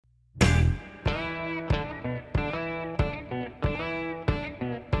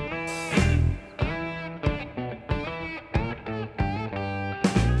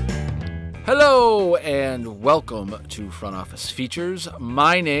Hello and welcome to Front Office Features.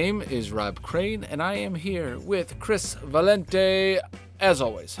 My name is Rob Crane and I am here with Chris Valente as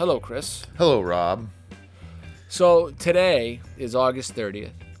always. Hello, Chris. Hello, Rob. So today is August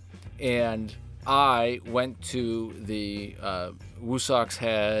 30th and I went to the Woo Sox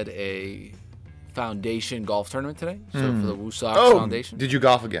had a foundation golf tournament today. So for the Woo Sox Foundation. Did you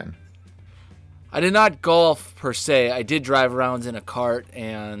golf again? I did not golf per se. I did drive around in a cart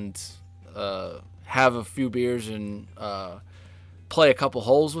and have a few beers and play a couple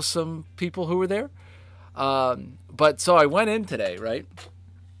holes with some people who were there. But so I went in today, right?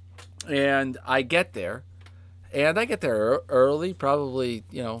 And I get there early, probably,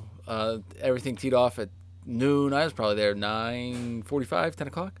 everything teed off at noon. I was probably there 9:45, 10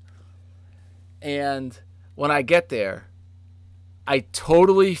 o'clock. And when I get there, I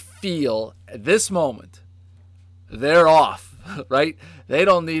totally feel at this moment they're off. Right? They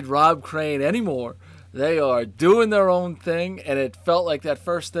don't need Rob Crane anymore. They are doing their own thing, and it felt like that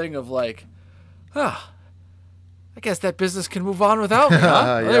first thing of like, I guess that business can move on without me,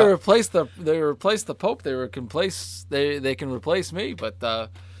 huh? Yeah. They replaced the Pope. They can replace me, but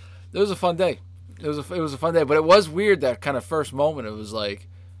it was a fun day. It was a fun day, but it was weird that kind of first moment. It was like,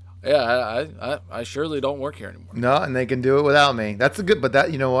 yeah, I surely don't work here anymore. No, and they can do it without me. That's a good, but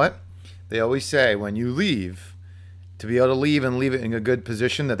that, you know what? They always say when you leave, to be able to leave and leave it in a good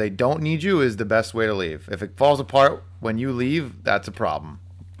position that they don't need you is the best way to leave. If it falls apart when you leave, that's a problem.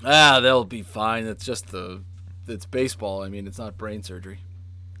 They'll be fine. It's baseball. I mean, it's not brain surgery.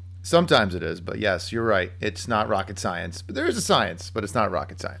 Sometimes it is, but yes, you're right. It's not rocket science. But there is a science, but it's not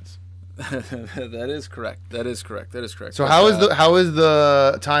rocket science. That is correct. So how is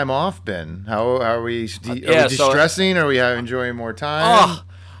the time off been? How are we? Are we distressing? Are we enjoying more time?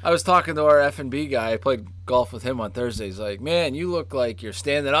 I was talking to our F&B guy. I played golf with him on Thursday. He's like, man, you look like you're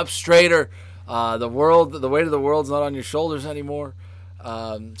standing up straighter. The weight of the world's not on your shoulders anymore.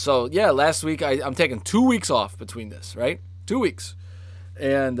 Last week I'm taking 2 weeks off between this, right? 2 weeks.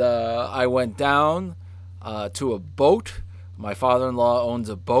 And I went down to a boat. My father-in-law owns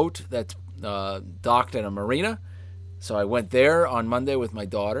a boat that's docked at a marina. So I went there on Monday with my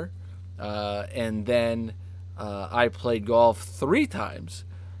daughter. And then I played golf 3 times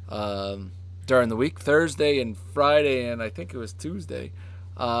during the week, Thursday and Friday, and I think it was Tuesday.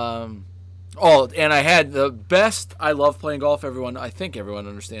 And I had the best. I love playing golf. I think everyone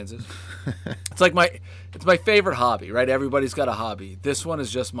understands this. It's my favorite hobby, right? Everybody's got a hobby. This one is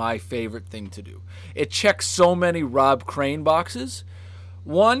just my favorite thing to do. It checks so many Rob Crane boxes.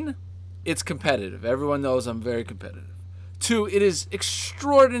 1, it's competitive. Everyone knows I'm very competitive. 2, it is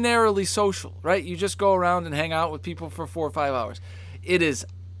extraordinarily social, right? You just go around and hang out with people for 4 or 5 hours. It is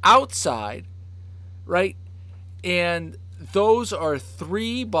outside, right? And those are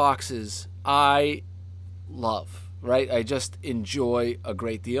 3 boxes I love, right? I just enjoy a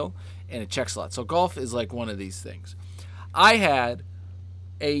great deal, and it checks a lot. So golf is like one of these things. I had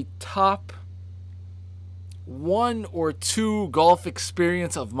a top 1 or 2 golf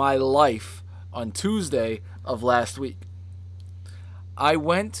experience of my life on Tuesday of last week. I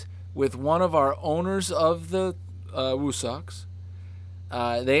went with one of our owners of the Woo Sox.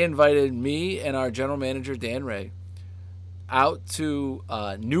 They invited me and our general manager, Dan Ray, out to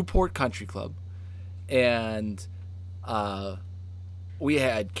Newport Country Club. And we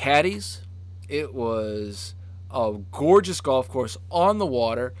had caddies. It was a gorgeous golf course on the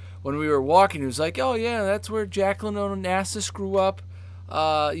water. When we were walking, he was like, oh, yeah, that's where Jacqueline Onassis grew up.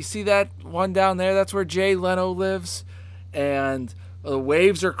 You see that one down there? That's where Jay Leno lives. And the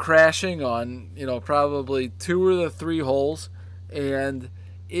waves are crashing on, probably 2 or 3 holes. And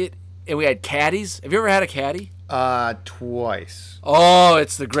we had caddies. Have you ever had a caddy? Twice. Oh,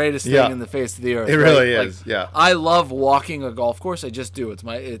 it's the greatest thing in the face of the earth. It really is. Yeah. I love walking a golf course. I just do.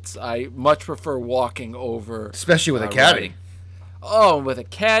 I much prefer walking over, especially with a caddy. Riding. Oh, with a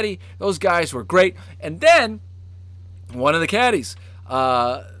caddy, those guys were great. And then one of the caddies,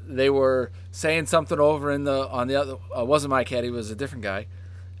 they were saying something over on the other. Wasn't my caddy. It was a different guy.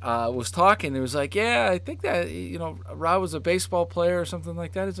 Was talking. He was like, yeah, I think that, Rob was a baseball player or something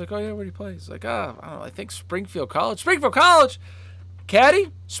like that. He's like, oh, yeah, where do you play? He's like, I don't know, I think Springfield College.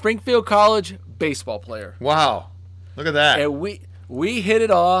 Caddy, Springfield College baseball player. Wow. Look at that. And we hit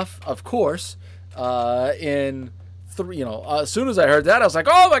it off, of course, in 3, as soon as I heard that, I was like,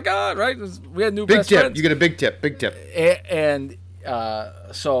 oh, my God, right? We had new big best tip. friends. You get a big tip. And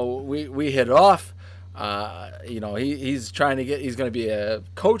so we hit it off. He's trying to he's going to be a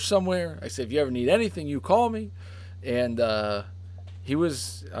coach somewhere. I said, if you ever need anything, you call me. And He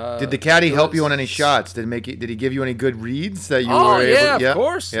was. Did the caddy help you on any shots? Did he give you any good reads that you Oh were yeah, able? of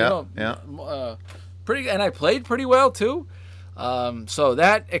course. Yeah, Pretty, and I played pretty well too. So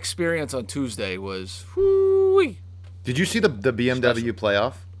that experience on Tuesday was. Whoo-wee. Did you see the BMW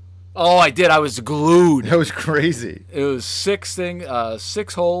playoff? Oh, I did. I was glued. That was crazy. It was 6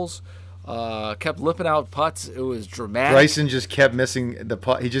 holes. Kept lipping out putts. It was dramatic. Bryson just kept missing the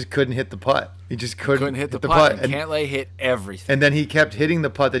putt. He just couldn't hit the putt. He just couldn't hit the putt. And Cantlay hit everything. And then he kept hitting the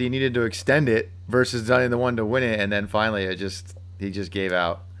putt that he needed to extend it versus not the one to win it. And then finally, he just gave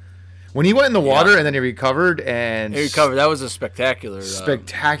out. When he went in the water and then he recovered That was a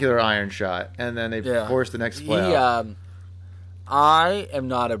spectacular iron shot. And then they forced the next playoff. I am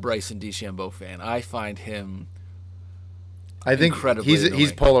not a Bryson DeChambeau fan. I find him. I think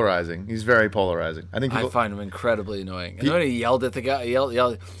he's polarizing. He's very polarizing. I find him incredibly annoying. And then he yelled at the guy. He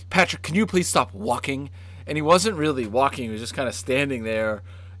yelled, Patrick, can you please stop walking? And he wasn't really walking. He was just kind of standing there,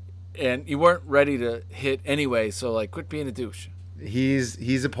 and you weren't ready to hit anyway. So like, quit being a douche.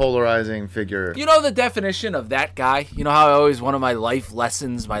 He's a polarizing figure. You know the definition of that guy. You know how I always one of my life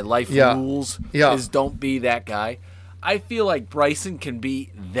lessons, my life rules is don't be that guy. I feel like Bryson can be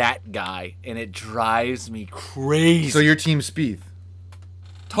that guy, and it drives me crazy. So your team's Spieth?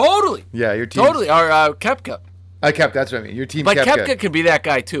 Totally. Yeah, your team. Totally. Or Koepka. Koepka, that's what I mean. Your team. But Koepka can be that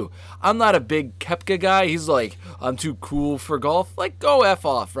guy too. I'm not a big Koepka guy. He's like, I'm too cool for golf. Like, go F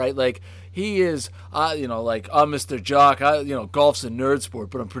off, right? Like, he is, like, I'm Mr. Jock. Golf's a nerd sport,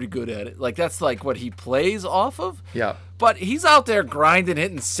 but I'm pretty good at it. Like, that's like what he plays off of. Yeah. But he's out there grinding,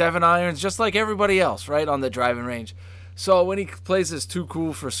 hitting 7 irons just like everybody else, right, on the driving range. So when he plays this too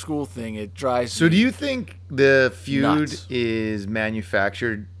cool for school thing, it drives me. So do you think the feud nuts. is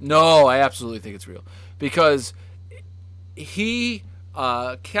manufactured? No, I absolutely think it's real. Because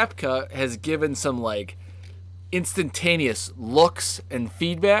Koepka has given some, like, instantaneous looks and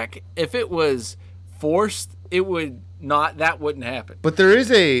feedback. If it was forced, that wouldn't happen. But there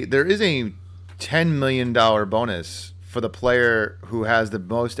is a $10 million bonus for the player who has the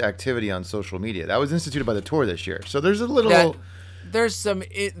most activity on social media. That was instituted by the tour this year. So there's a little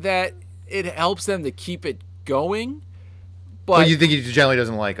it helps them to keep it going. But you think he generally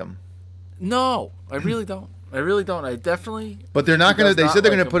doesn't like them? No, I really don't. I definitely. But they're not going to. They said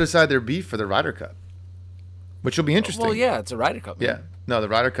they're going to put aside their beef for the Ryder Cup, which will be interesting. Well, yeah, it's a Ryder Cup. Man. Yeah, no, the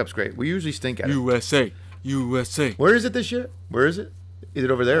Ryder Cup's great. We usually stink at it. USA. Where is it this year? Where is it? Is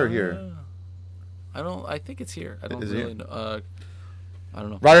it over there or here? I think it's here. I don't really know. I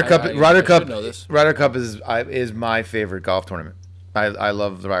don't know. Ryder Cup. Ryder Cup is my favorite golf tournament. I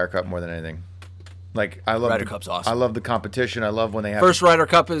love the Ryder Cup more than anything. Like I love Ryder Cup's awesome. I love the competition. I love when they have first Ryder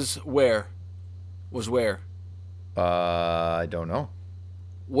Cup is where? Was where? I don't know.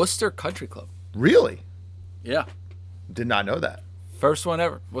 Worcester Country Club. Really? Yeah. Did not know that. First one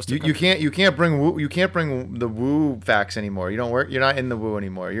ever. You can't bring the woo facts anymore. You don't work. You're not in the woo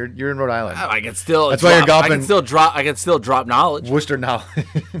anymore. You're in Rhode Island. I can still. That's why you're golfing. I can still drop knowledge. Worcester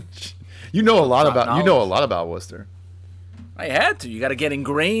knowledge. You know a lot about Worcester. I had to. You got to get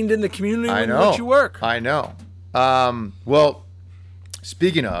ingrained in the community in which you work. I know. Well,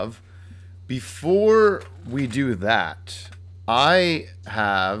 speaking of, before we do that, I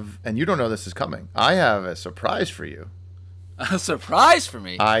have, and you don't know this is coming. I have a surprise for you. A surprise for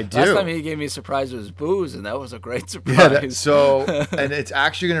me? I do. Last time he gave me a surprise was booze, and that was a great surprise. Yeah, and it's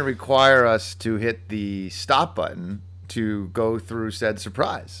actually going to require us to hit the stop button to go through said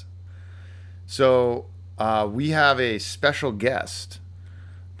surprise. So we have a special guest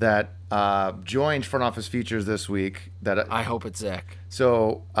that joined Front Office Features this week. That I hope it's Zach.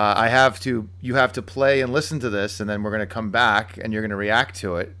 So you have to play and listen to this, and then we're going to come back, and you're going to react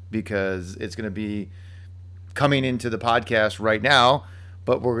to it because it's going to be coming into the podcast right now,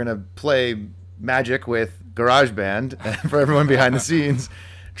 but we're going to play Magic with GarageBand for everyone behind the scenes.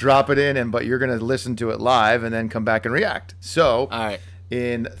 Drop it in, but you're going to listen to it live and then come back and react. So, all right.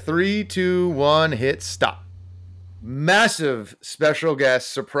 In 3, 2, 1, hit stop. Massive special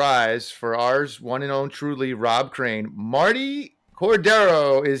guest surprise for ours one and only truly Rob Crane. Marty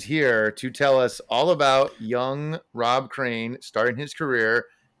Cordero is here to tell us all about young Rob Crane starting his career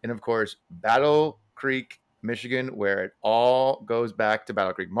in, of course, Battle Creek, Michigan, where it all goes back to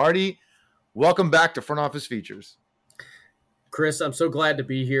Battle Creek. Marty, welcome back to Front Office Features. Chris, I'm so glad to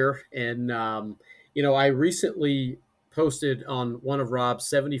be here. And, I recently posted on one of Rob's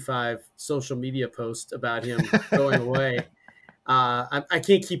 75 social media posts about him going away. I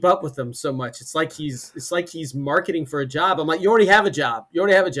can't keep up with him so much. It's like he's marketing for a job. I'm like, you already have a job. You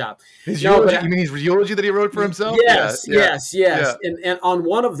mean his eulogy that he wrote for himself? Yes. Yeah. And on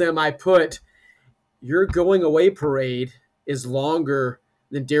one of them I put, your going away parade is longer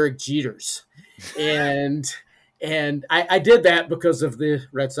than Derek Jeter's. And I did that because of the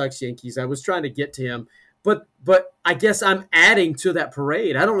Red Sox Yankees. I was trying to get to him. But I guess I'm adding to that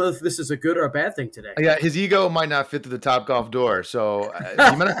parade. I don't know if this is a good or a bad thing today. Yeah, his ego might not fit through the Topgolf door. So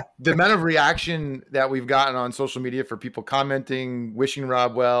the amount of reaction that we've gotten on social media for people commenting, wishing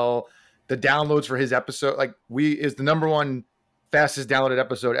Rob well, the downloads for his episode, is the number one fastest downloaded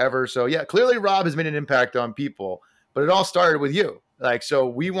episode ever. So yeah, clearly Rob has made an impact on people, but it all started with you. So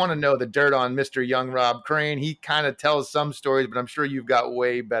we want to know the dirt on Mr. Young Rob Crane. He kind of tells some stories, but I'm sure you've got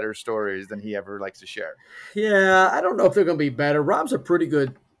way better stories than he ever likes to share. Yeah, I don't know if they're going to be better. Rob's a pretty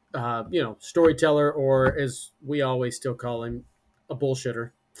good, storyteller, or as we always still call him, a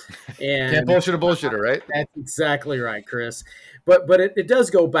bullshitter. And can't bullshit a bullshitter, right? That's exactly right, Chris. But it does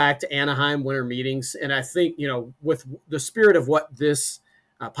go back to Anaheim winter meetings, and I think with the spirit of what this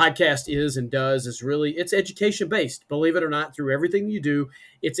podcast is and does is really, it's education based. Believe it or not, through everything you do,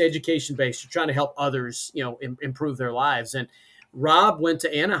 it's education based. You're trying to help others, improve their lives. And Rob went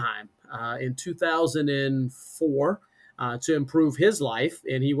to Anaheim in 2004 to improve his life,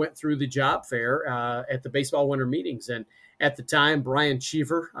 and he went through the job fair at the baseball winter meetings. And at the time, Brian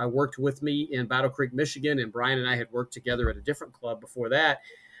Cheever worked with me in Battle Creek, Michigan, and Brian and I had worked together at a different club before that.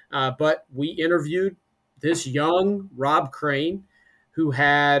 But we interviewed this young Rob Crane, who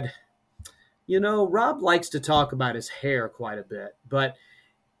had, Rob likes to talk about his hair quite a bit, but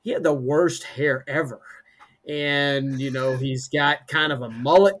he had the worst hair ever. And, he's got kind of a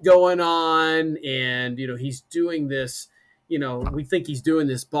mullet going on, and, he's doing this, we think he's doing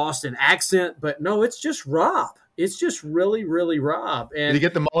this Boston accent, but no, it's just Rob. It's just really, really Rob. And did he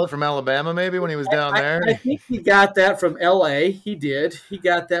get the mullet from Alabama maybe when he was down there? I think he got that from L.A. He did. He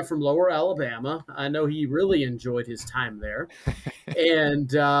got that from Lower Alabama. I know he really enjoyed his time there. And,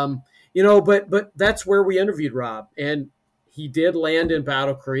 but that's where we interviewed Rob. And he did land in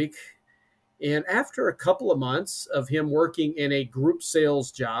Battle Creek. And after a couple of months of him working in a group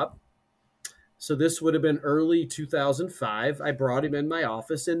sales job, so this would have been early 2005. I brought him in my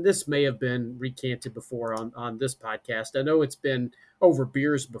office, and this may have been recanted before on this podcast. I know it's been over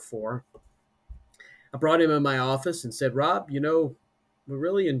beers before. I brought him in my office and said, Rob, we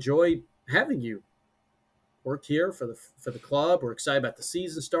really enjoy having you work here for the club. We're excited about the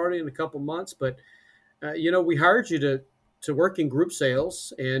season starting in a couple months, but we hired you to work in group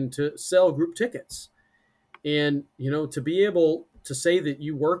sales and to sell group tickets, and to be able to say that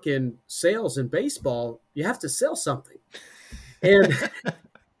you work in sales in baseball, you have to sell something. And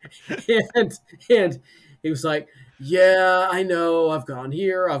and he was like, yeah, I know, I've gone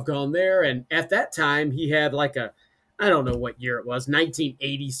here, I've gone there. And at that time he had I don't know what year it was,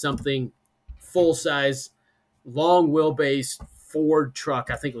 1980 something, full size, long wheelbase Ford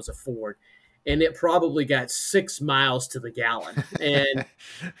truck. I think it was a Ford. And it probably got 6 miles to the gallon. And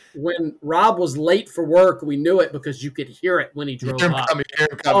when Rob was late for work, we knew it because you could hear it when he drove up.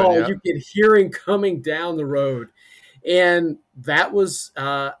 You could hear him coming down the road. And that was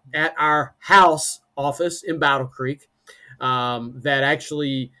at our house office in Battle Creek that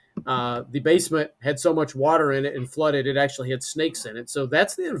actually the basement had so much water in it and flooded, it actually had snakes in it. So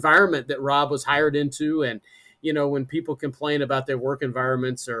that's the environment that Rob was hired into. And when people complain about their work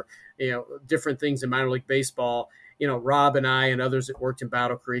environments or, different things in minor league baseball, Rob and I and others that worked in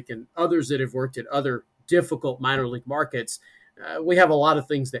Battle Creek and others that have worked at other difficult minor league markets, we have a lot of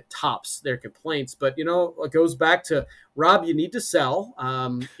things that tops their complaints. But, it goes back to, Rob, you need to sell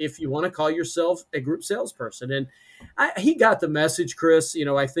if you want to call yourself a group salesperson. And he got the message, Chris.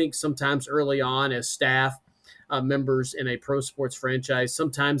 I think sometimes early on as staff, members in a pro sports franchise,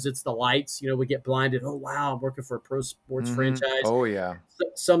 sometimes it's the lights. We get blinded. Oh, wow, I'm working for a pro sports franchise. Oh, yeah.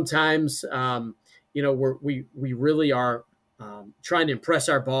 Sometimes, we really are trying to impress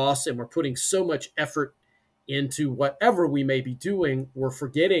our boss, and we're putting so much effort into whatever we may be doing. We're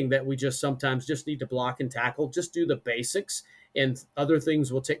forgetting that we sometimes need to block and tackle, just do the basics, and other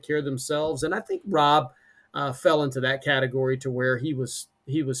things will take care of themselves. And I think Rob fell into that category to where he was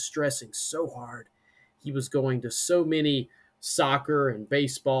stressing so hard. He was going to so many soccer and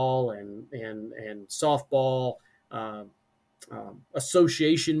baseball and softball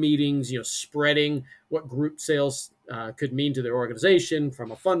association meetings, spreading what group sales could mean to their organization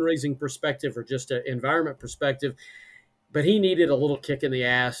from a fundraising perspective or just an environment perspective. But he needed a little kick in the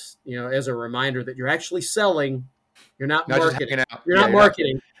ass, as a reminder that you're actually selling. You're not marketing. You're not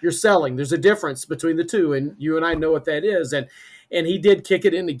marketing. You're selling. There's a difference between the two, and you and I know what that is. And he did kick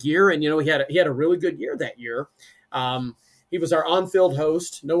it into gear, and he had a really good year that year. He was our on-field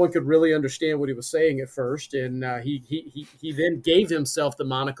host. No one could really understand what he was saying at first, and he then gave himself the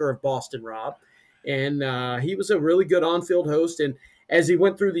moniker of Boston Rob. And he was a really good on-field host. And as he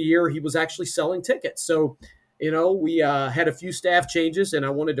went through the year, he was actually selling tickets. So, we had a few staff changes, and I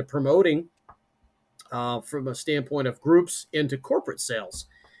wanted to promoting from a standpoint of groups into corporate sales.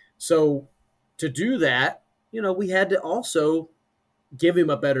 So to do that, we had to also give him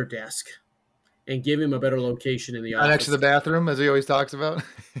a better desk and give him a better location in the Not office. next to the bathroom, as he always talks about.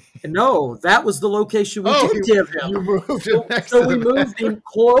 And no, that was the location we did give him. You moved him so we moved him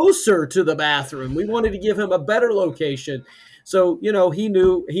closer to the bathroom. We wanted to give him a better location. So, he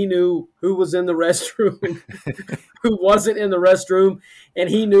knew who was in the restroom, who wasn't in the restroom, and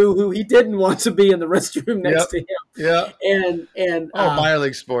he knew who he didn't want to be in the restroom next to him. Yeah. And minor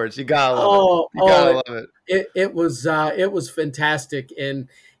league sports. You gotta love it. You gotta love it. It was fantastic. And,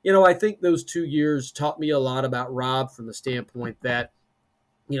 I think those 2 years taught me a lot about Rob from the standpoint that,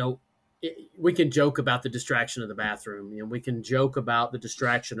 we can joke about the distraction of the bathroom. We can joke about the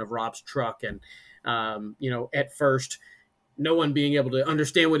distraction of Rob's truck. And, at first, no one being able to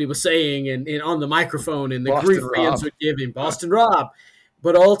understand what he was saying and on the microphone, and the Boston grief Rob. fans would give him Boston Rob.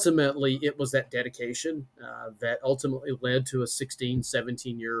 But ultimately, it was that dedication that ultimately led to a 16,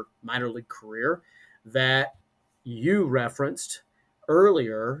 17-year minor league career that you referenced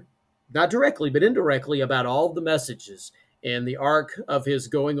earlier, not directly, but indirectly, about all of the messages and the arc of his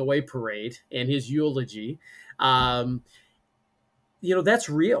going away parade and his eulogy. That's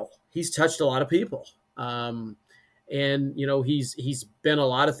real. He's touched a lot of people. And he's been a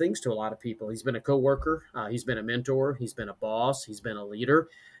lot of things to a lot of people. He's been a coworker. He's been a mentor. He's been a boss. He's been a leader.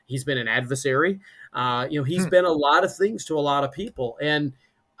 He's been an adversary. He's been a lot of things to a lot of people. And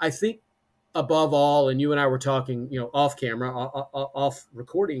I think above all, and you and I were talking, off camera, off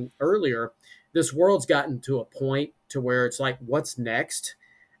recording earlier, this world's gotten to a point to where it's like, what's next?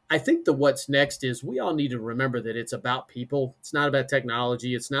 I think the what's next is we all need to remember that it's about people. It's not about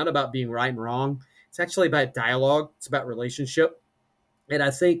technology. It's not about being right and wrong. It's actually about dialogue. It's about relationship. And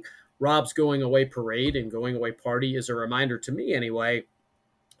I think Rob's going away parade and going away party is a reminder to me anyway,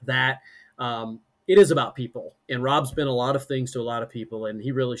 that it is about people. And Rob's been a lot of things to a lot of people, and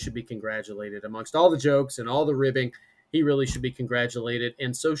he really should be congratulated. Amongst all the jokes and all the ribbing, he really should be congratulated.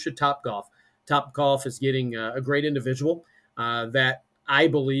 And so should Topgolf. Topgolf is getting a great individual that I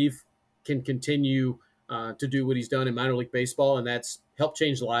believe can continue to do what he's done in minor league baseball, and that's help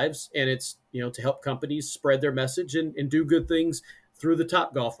change lives. And it's, to help companies spread their message and do good things through the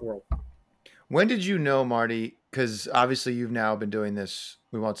Topgolf world. When did you know, Marty? Because obviously you've now been doing this,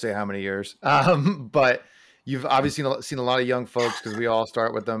 we won't say how many years, but you've obviously seen a lot of young folks, because we all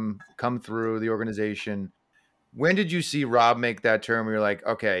start with them, come through the organization. When did you see Rob make that turn where you're like,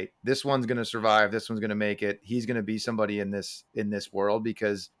 okay, this one's going to survive, this one's going to make it, he's going to be somebody in this world?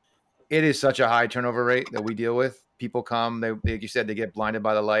 Because it is such a high turnover rate that we deal with. People come, they like you said, they get blinded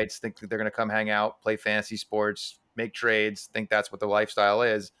by the lights, think that they're going to come hang out, play fantasy sports, make trades, think that's what the lifestyle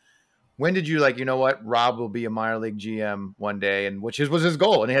is. When did you like, you know what, Rob will be a minor league GM one day, and which was his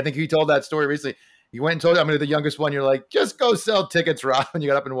goal? And I think he told that story recently. You went and told him, I'm the youngest one. You're like, just go sell tickets, Rob. And you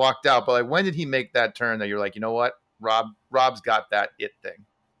got up and walked out. But like, when did he make that turn that you're like, you know what, Rob's got that it thing?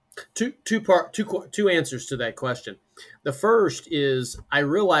 Two answers to that question. The first is I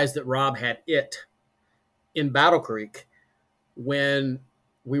realized that Rob had it in Battle Creek when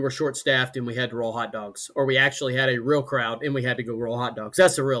we were short-staffed and we had to roll hot dogs, or we actually had a real crowd and we had to go roll hot dogs.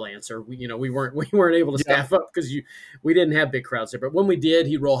 That's the real answer. We weren't able to staff up because we didn't have big crowds there. But when we did,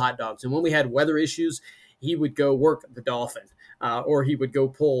 he'd roll hot dogs. And when we had weather issues, he would go work the Dolphin, or he would go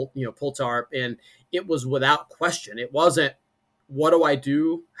pull tarp. And it was without question. It wasn't, what do I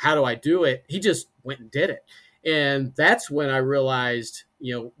do? How do I do it? He just went and did it. And that's when I realized,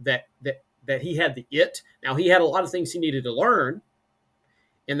 that he had the it. Now, he had a lot of things he needed to learn,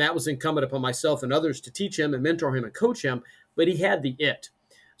 and that was incumbent upon myself and others to teach him and mentor him and coach him, but he had the it.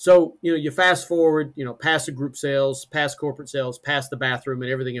 So, you fast forward, past the group sales, past corporate sales, past the bathroom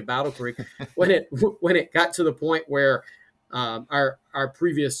and everything in Battle Creek, when it got to the point where our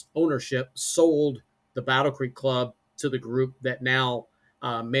previous ownership sold the Battle Creek Club to the group that now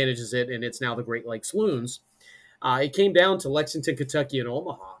manages it, and it's now the Great Lakes Loons. It came down to Lexington, Kentucky, and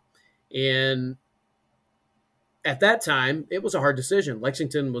Omaha. And at that time, it was a hard decision.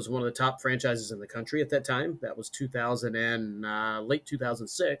 Lexington was one of the top franchises in the country at that time. That was late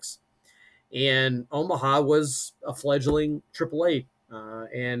 2006. And Omaha was a fledgling AAA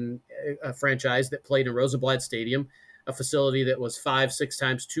and a franchise that played in Rosenblatt Stadium, a facility that was 5-6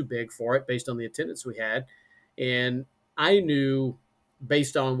 times too big for it based on the attendance we had. And I knew,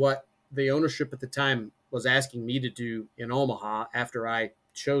 based on what the ownership at the time was asking me to do in Omaha after I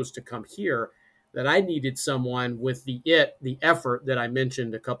chose to come here, that I needed someone with the effort that I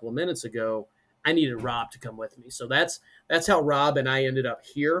mentioned a couple of minutes ago I needed Rob to come with me. So that's how Rob and I ended up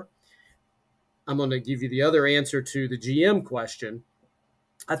here. I'm going to give you the other answer to the GM question.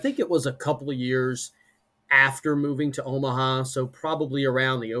 I think it was a couple of years after moving to Omaha, so probably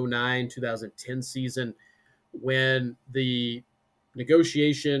around the 2010 season, when the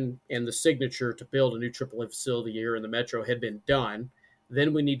negotiation and the signature to build a new AAA facility here in the Metro had been done.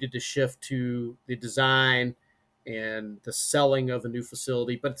 Then we needed to shift to the design and the selling of a new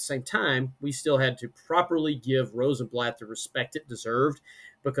facility. But at the same time, we still had to properly give Rosenblatt the respect it deserved,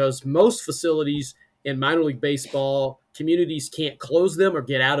 because most facilities in minor league baseball, communities can't close them or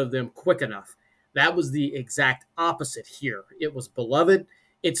get out of them quick enough. That was the exact opposite here. It was beloved.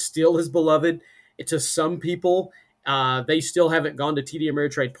 It still is beloved. To some people, they still haven't gone to TD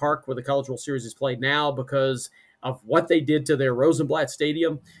Ameritrade Park, where the College World Series is played now, because of what they did to their Rosenblatt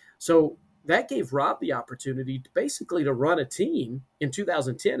Stadium. So that gave Rob the opportunity to basically to run a team in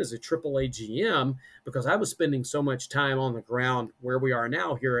 2010 as a AAA GM, because I was spending so much time on the ground where we are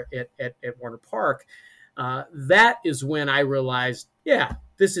now here at Warner Park. That is when I realized, yeah,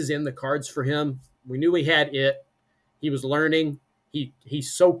 this is in the cards for him. We knew he had it. He was learning. He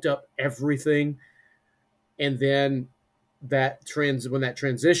soaked up everything. And then when that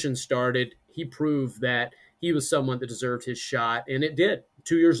transition started, he proved that he was someone that deserved his shot, and it did.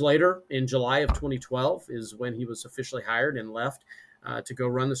 2 years later, in July of 2012, is when he was officially hired and left to go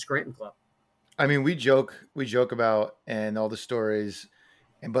run the Scranton Club. I mean, we joke about and all the stories,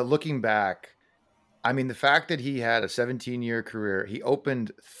 but looking back, I mean, the fact that he had a 17-year career, he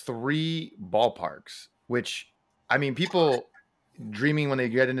opened 3 ballparks, which, I mean, people dreaming when they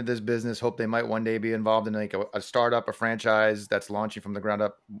get into this business hope they might one day be involved in like a startup, a franchise that's launching from the ground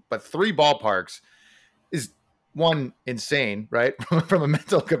up. But 3 ballparks is, one, insane, right? From a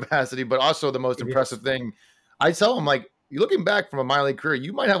mental capacity, but also the most impressive thing. I tell him, like, you're looking back from a minor league career,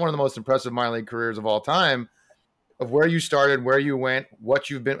 you might have one of the most impressive minor league careers of all time, of where you started, where you went, what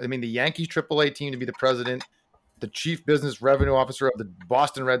you've been. I mean, the Yankees AAA team to be the president, the chief business revenue officer of the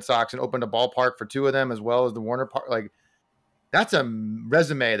Boston Red Sox, and opened a ballpark for 2 of them, as well as the Warner Park. Like, that's a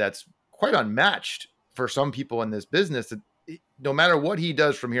resume that's quite unmatched for some people in this business. No matter what he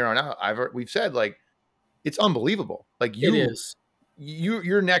does from here on out, we've said, like, it's unbelievable. Like, it is.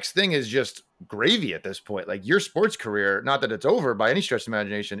 Your next thing is just gravy at this point. Like, your sports career, not that it's over by any stretch of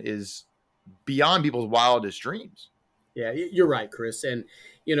imagination, is beyond people's wildest dreams. Yeah, you're right, Chris. And,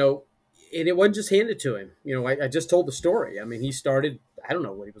 and it wasn't just handed to him. I just told the story. I mean, he started, I don't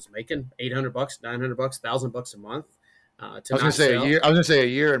know what he was making, $800, $900, $1,000 a month. I was going to say a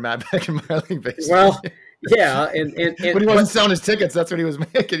year in Matt Beck in minor league baseball. Well, yeah, and but he wasn't selling his tickets. That's what he was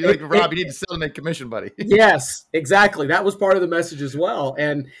making. You're like, Rob, you need to sell and make commission, buddy. Yes, exactly. That was part of the message as well.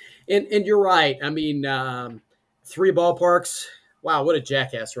 And you're right. I mean, 3 ballparks. Wow, what a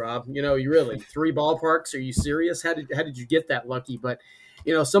jackass, Rob. You really 3 ballparks. Are you serious? How did you get that lucky? But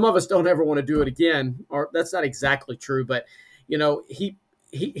some of us don't ever want to do it again. Or that's not exactly true. But he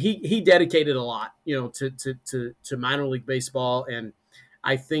dedicated a lot, to minor league baseball, and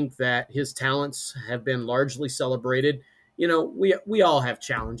I think that his talents have been largely celebrated. We all have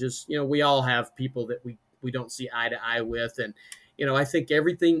challenges. We all have people that we don't see eye to eye with, and I think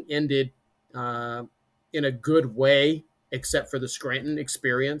everything ended in a good way, except for the Scranton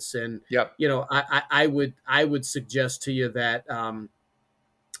experience. And yep. I would suggest to you that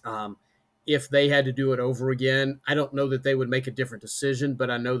if they had to do it over again, I don't know that they would make a different decision,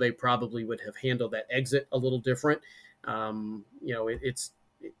 but I know they probably would have handled that exit a little different. Go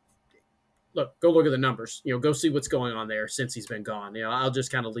look at the numbers, go see what's going on there since he's been gone. I'll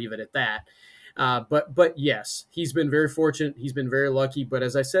just kind of leave it at that. But yes, he's been very fortunate. He's been very lucky. But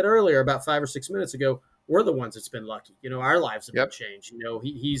as I said earlier, about 5 or 6 minutes ago, we're the ones that's been lucky. Our lives have been changed.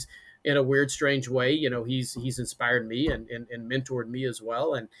 He's in a weird, strange way. He's inspired me and mentored me as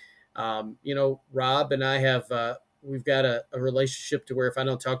well. And, Rob and I have, we've got a relationship to where if I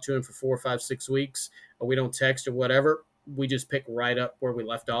don't talk to him for 4 or 5, 6 weeks, or we don't text or whatever, we just pick right up where we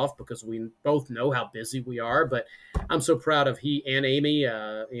left off, because we both know how busy we are. But I'm so proud of he and Amy.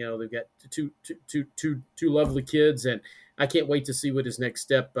 They've got two lovely kids, and I can't wait to see what his next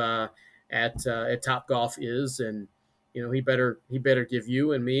step at Topgolf is. And he better give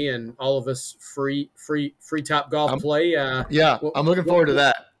you and me and all of us free Topgolf play. I'm looking forward to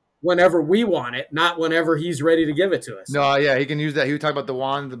that. Whenever we want it, not whenever he's ready to give it to us. No, yeah, he can use that. He would talk about the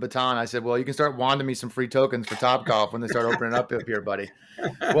wand, the baton. I said, well, you can start wanding me some free tokens for Topgolf when they start opening up here, buddy.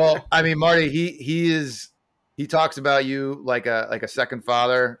 Well, I mean, Marty, he talks about you like a second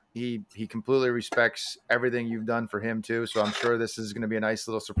father. He completely respects everything you've done for him too. So I'm sure this is going to be a nice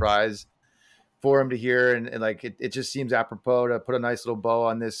little surprise for him to hear, and like it just seems apropos to put a nice little bow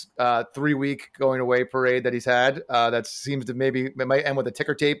on this 3-week going away parade that he's had. That seems to maybe it might end with a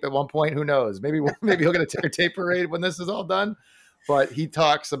ticker tape at one point. Who knows? Maybe he'll get a ticker tape parade when this is all done. But he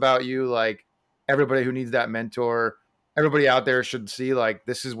talks about you like everybody who needs that mentor. Everybody out there should see like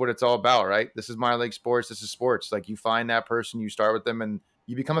this is what it's all about, right? This is minor league sports. This is sports. Like you find that person, you start with them, and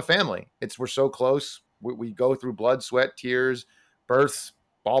you become a family. We're so close. We go through blood, sweat, tears, births,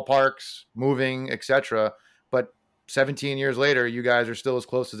 ballparks, moving, etc. But 17 years later, you guys are still as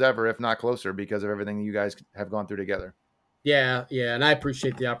close as ever, if not closer, because of everything you guys have gone through together. Yeah, and I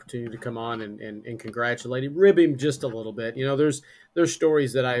appreciate the opportunity to come on and congratulate him, rib him just a little bit. There's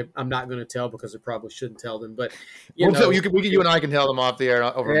stories that I'm not going to tell because I probably shouldn't tell them, but you and I can tell them off the air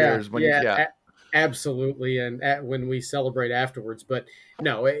over beers. Absolutely, and when we celebrate afterwards. But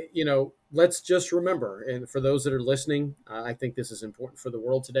no, let's just remember, and for those that are listening, I think this is important for the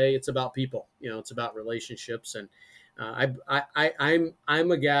world today. It's about people. It's about relationships, and I'm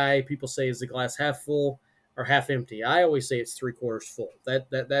a guy. People say, is the glass half full or half empty? I always say it's 3/4 full.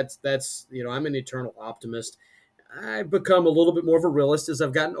 That's I'm an eternal optimist. I've become a little bit more of a realist as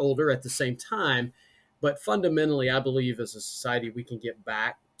I've gotten older. At the same time, but fundamentally, I believe as a society we can get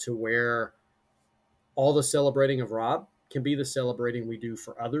back to where all the celebrating of Rob can be the celebrating we do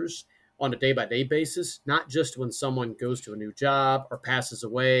for others on a day-by-day basis, not just when someone goes to a new job or passes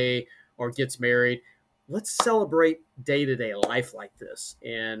away or gets married. Let's celebrate day-to-day life like this.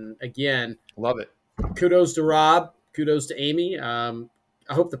 And again, love it. Kudos to Rob. Kudos to Amy. I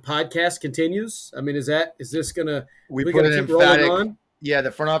hope the podcast continues. I mean, is this gonna we put an emphatic? Yeah,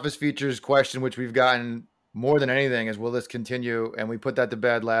 the front office features question, which we've gotten more than anything, is will this continue? And we put that to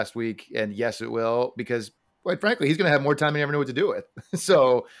bed last week, and yes, it will, because quite frankly, he's going to have more time than he ever knew what to do with.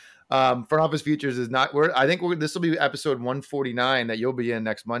 So, front office features is not. This will be episode 149 that you'll be in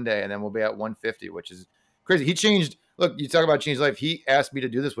next Monday, and then we'll be at 150, which is crazy. He changed. Look, you talk about changed life. He asked me to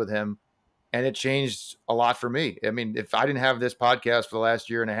do this with him, and it changed a lot for me. I mean, if I didn't have this podcast for the last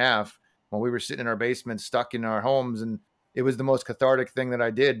year and a half, when we were sitting in our basement, stuck in our homes, and it was the most cathartic thing that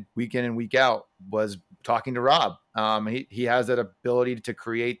I did week in and week out was talking to Rob. He has that ability to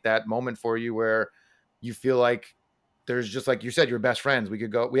create that moment for you where you feel like there's just, like you said, you're best friends. We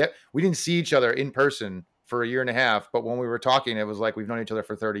could go, we didn't see each other in person for a year and a half, but when we were talking, it was like we've known each other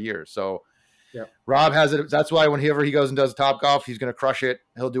for 30 years. So yeah, Rob has it. That's why whenever he goes and does Topgolf, he's going to crush it.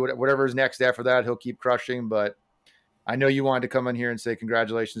 He'll do it. Whatever's next after that, he'll keep crushing. But I know you wanted to come in here and say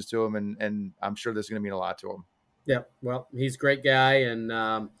congratulations to him. And I'm sure this is going to mean a lot to him. Yeah, well, he's a great guy, and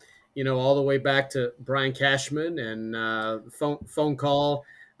all the way back to Brian Cashman and phone call,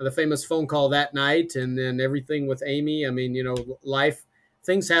 the famous phone call that night, and then everything with Amy. I mean,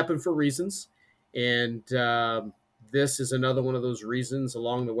 things happen for reasons, and this is another one of those reasons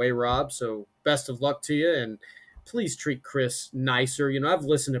along the way, Rob. So best of luck to you, and please treat Chris nicer. I've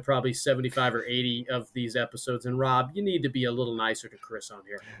listened to probably 75 or 80 of these episodes, and Rob, you need to be a little nicer to Chris on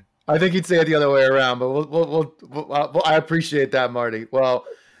here. I think he'd say it the other way around, but I appreciate that, Marty. Well,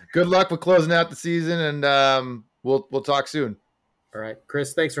 good luck with closing out the season, and we'll talk soon. All right,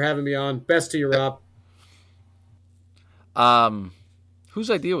 Chris, thanks for having me on. Best to you, Rob. Whose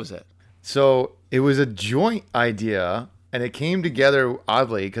idea was it? So it was a joint idea, and it came together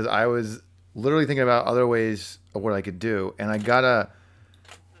oddly because I was literally thinking about other ways of what I could do, and I got a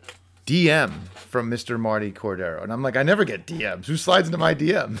DM from Mr. Marty Cordero, and I'm like, I never get DMs. Who slides into my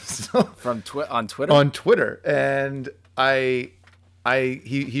DMs? From on Twitter? On Twitter, and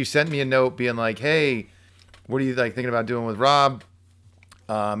he sent me a note being like, "Hey, what are you thinking about doing with Rob?"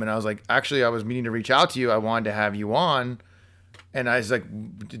 And I was like, actually, I was meaning to reach out to you. I wanted to have you on, and I was like,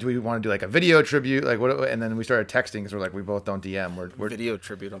 do we want to do like a video tribute? Like what? And then we started texting because we're like, we both don't DM. We're video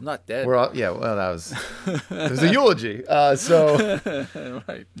tribute. I'm not dead. We're all, yeah. Well, that was it was a eulogy.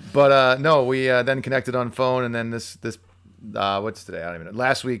 Right. But no, we then connected on phone, and then this what's today? I don't even know.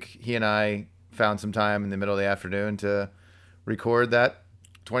 Last week, he and I found some time in the middle of the afternoon to record that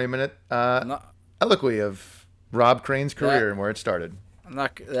 20-minute colloquy of Rob Crane's career and where it started.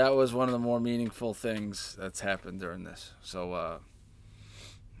 That was one of the more meaningful things that's happened during this. So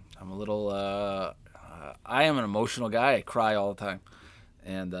I'm a little. I am an emotional guy. I cry all the time,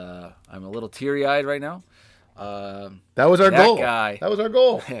 and I'm a little teary-eyed right now. That was our goal. That was our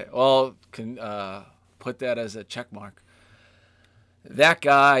goal. Well, can put that as a check mark. That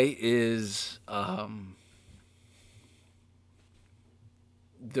guy is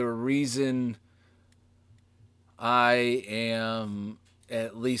the reason I am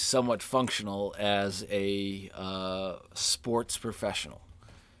at least somewhat functional as a sports professional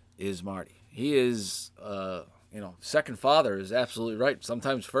is Marty. He is, second father is absolutely right.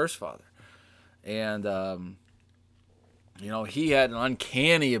 Sometimes first father. And he had an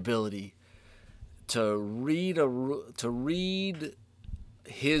uncanny ability to read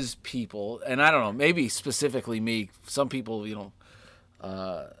his people, and I don't know, maybe specifically me. Some people,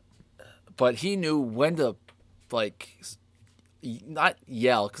 but he knew when to, like, not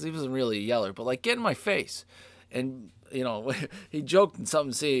yell, because he wasn't really a yeller, but like get in my face. And he joked and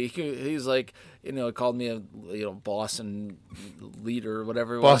something. See, he's like, he called me a Boston leader or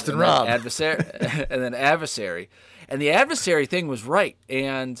whatever. Boston Rob. Adversary, and then adversary, and the adversary thing was right.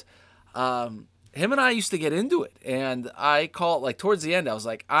 And him and I used to get into it, and I call it, like, towards the end, I was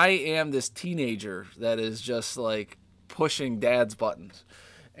like, I am this teenager that is just like pushing dad's buttons,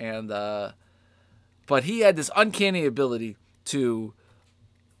 and but he had this uncanny ability to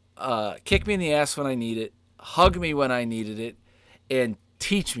kick me in the ass when I need it, hug me when I needed it, and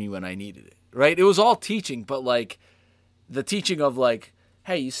teach me when I needed it, right? It was all teaching, but like the teaching of like,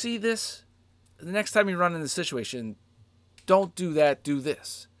 hey, you see this? The next time you run in this situation, don't do that, do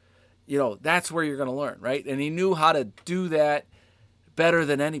this. That's where you're going to learn, right? And he knew how to do that better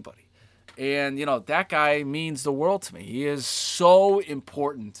than anybody. And, that guy means the world to me. He is so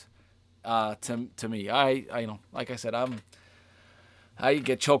important to me. I like I said, I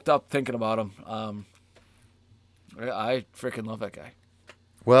get choked up thinking about him. I freaking love that guy.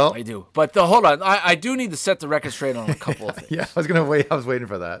 Well, I do. But hold on. I do need to set the record straight on a couple of things. Yeah, I was waiting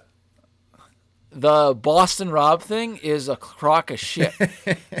for that. The Boston Rob thing is a crock of shit.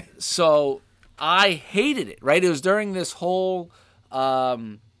 So I hated it, right? It was during this whole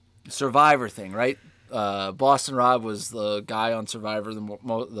Survivor thing, right? Boston Rob was the guy on Survivor,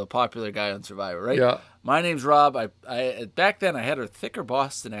 the popular guy on Survivor, right? Yeah. My name's Rob. I back then I had a thicker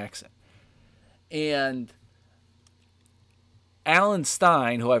Boston accent. And Alan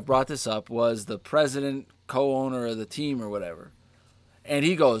Stein, who I've brought this up, was the president, co-owner of the team or whatever. And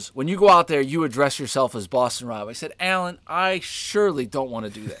he goes, when you go out there, you address yourself as Boston Rob. I said, Alan, I surely don't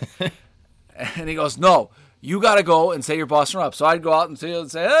want to do that. And he goes, no, you got to go and say you're Boston Rob. So I'd go out and say,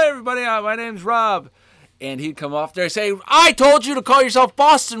 hey, everybody, my name's Rob. And he'd come off there and say, I told you to call yourself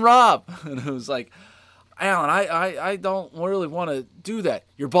Boston Rob. And it was like, Alan, I don't really want to do that.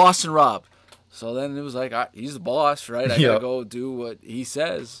 You're Boston Rob. So then it was like, he's the boss, right? I got to go do what he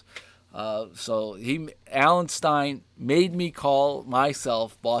says. So Alan Stein made me call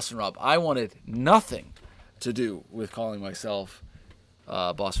myself Boston Rob. I wanted nothing to do with calling myself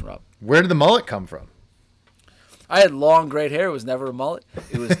Boston Rob. Where did the mullet come from? I had long, great hair. It was never a mullet.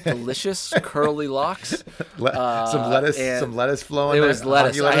 It was delicious, curly locks. Some lettuce flowing. It was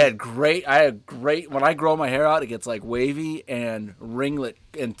lettuce. I had great. When I grow my hair out, it gets like wavy and ringlet,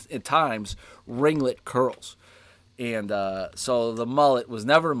 and at times ringlet curls. And so the mullet was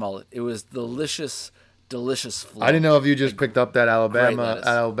never a mullet. It was delicious flow. I didn't know if you just picked up that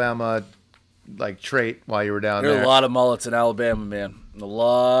Alabama like trait while you were down there. There are a lot of mullets in Alabama, man. A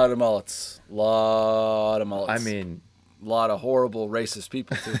lot of mullets. I mean, a lot of horrible racist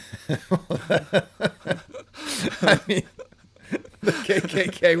people too. I mean, the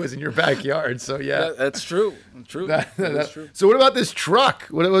KKK was in your backyard, so yeah. That's true. That's true. So what about this truck?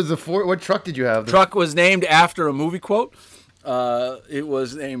 What truck did you have? The truck was named after a movie quote. It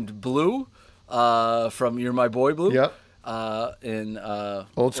was named Blue, from You're My Boy Blue. Yep. In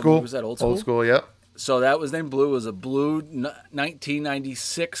Old School. Was that Old School? Old School, yep. So that was named Blue. It was a blue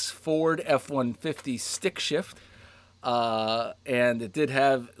 1996 Ford F-150 stick shift, and it did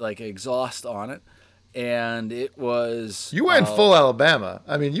have like exhaust on it. And it was... You went full Alabama.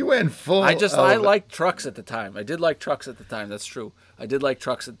 I mean, you went full... I liked trucks at the time. I did like trucks at the time. That's true. I did like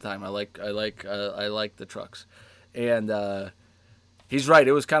trucks at the time. I like the trucks. And he's right.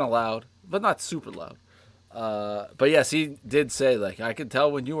 It was kind of loud, but not super loud. But yes, he did say, like, I could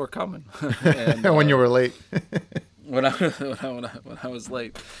tell when you were coming. And, when you were late. when I was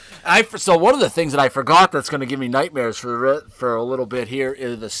late. So one of the things that I forgot that's going to give me nightmares for a little bit here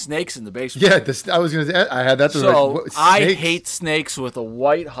is the snakes in the basement. Yeah, I was going to say, I had that. I hate snakes with a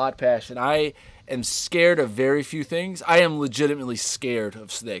white hot passion. I am scared of very few things. I am legitimately scared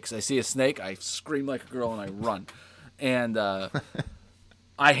of snakes. I see a snake, I scream like a girl and I run. And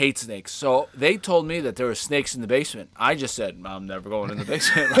I hate snakes. So they told me that there were snakes in the basement. I just said, I'm never going in the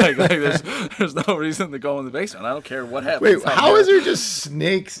basement. like there's no reason to go in the basement. I don't care what happens. Wait, how is there just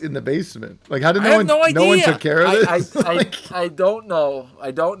snakes in the basement? Like, how did no one took care of this? I don't know.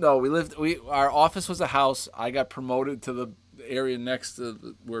 Our office was a house. I got promoted to the area next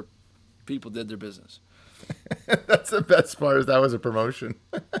to where people did their business. That's the best part, is that was a promotion.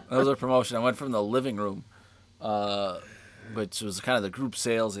 That was a promotion. I went from the living room, which was kind of the group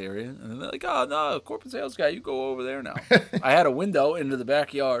sales area. And they're like, oh, no, corporate sales guy, you go over there now. I had a window into the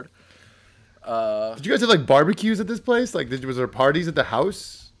backyard. Did you guys have like barbecues at this place? Like, was there parties at the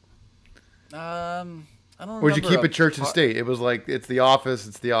house? I don't Or did you remember keep it church and state? It was like it's the office.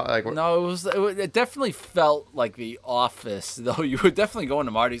 It's the like. No, it definitely felt like the office, though. You would definitely go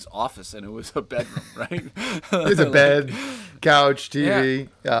into Marty's office, and it was a bedroom, right? There's a bed, couch, TV.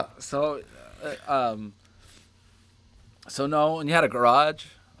 Yeah. So, no, and you had a garage.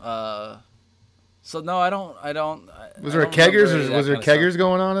 So no, I don't. Was there a keggers? Or was there keggers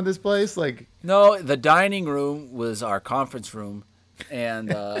going on at this place? Like, no, the dining room was our conference room, and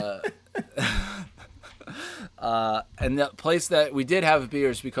and the place that we did have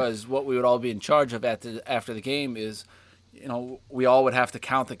beers, because what we would all be in charge of after the game is, we all would have to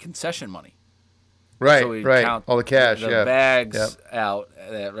count the concession money. Right, so we'd right. count All the cash, the bags out.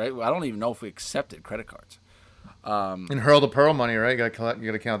 Right. I don't even know if we accepted credit cards. And Hurl the Pearl money, right? You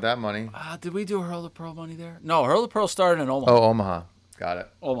gotta count that money. Did we do Hurl the Pearl money there? No, Hurl the Pearl started in Omaha. Oh, Omaha. Got it.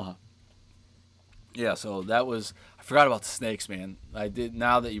 Omaha. Yeah, so that was. I forgot about the snakes, man. I did.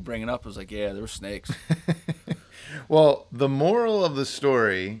 Now that you bring it up, I was like, yeah, there were snakes. Well, the moral of the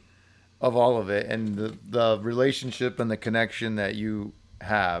story of all of it, and the relationship and the connection that you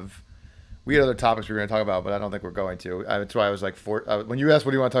have. We had other topics we were going to talk about, but I don't think we're going to. That's why I was like, when you asked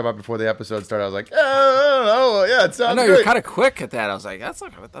what do you want to talk about before the episode started, I was like, oh, yeah, it sounds I know great. you're kind of quick at that. I was like, that's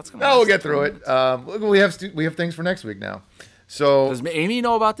going to. No, we'll get through it. We have things for next week now. So does Amy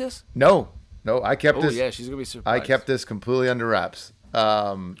know about this? No, I kept this. Oh yeah, she's going to be surprised. I kept this completely under wraps.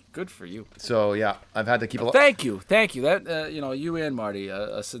 Good for you. So yeah, I've had to keep. Thank you. That you and Marty,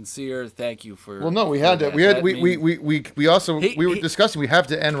 a sincere thank you for. Well, no, we had to. We also were discussing we have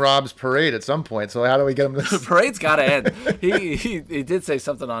to end Rob's parade at some point. So how do we get him The this? parade's got to end. He did say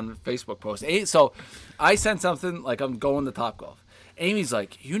something on Facebook post. So I sent something like I'm going to Topgolf. Amy's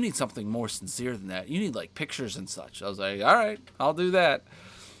like, you need something more sincere than that. You need like pictures and such. I was like, all right, I'll do that.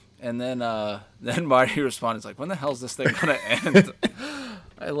 And then Marty responded, he's like, when the hell's this thing going to end?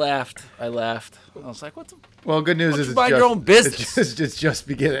 I laughed. I was like, what the? Well, good news is it's mind your own business. It's just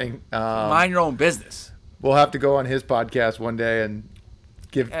beginning. Mind your own business. We'll have to go on his podcast one day and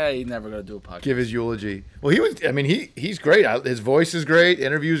give. He's never going to do a podcast. Give his eulogy. Well, he's great. His voice is great.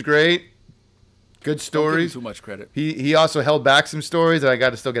 Interview's great. Good stories. Don't give him too much credit. He also held back some stories that I got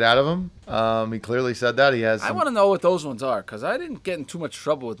to still get out of him. He clearly said that he has. I want to know what those ones are, because I didn't get in too much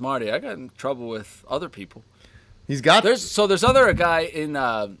trouble with Marty. I got in trouble with other people. He's got. There's other guy in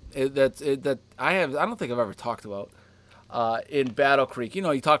that I have. I don't think I've ever talked about in Battle Creek.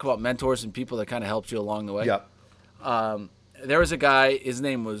 You talk about mentors and people that kind of helped you along the way. Yeah. There was a guy. His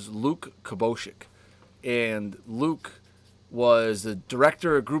name was Luke Koboshik, and Luke was the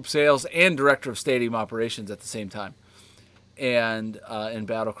director of group sales and director of stadium operations at the same time, and in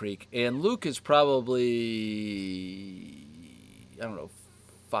Battle Creek. And Luke is probably, I don't know,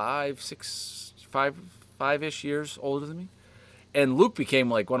 5-ish years older than me. And Luke became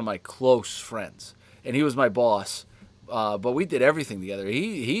like one of my close friends, and he was my boss. But we did everything together.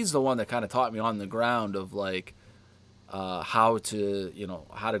 He's the one that kind of taught me on the ground of like how to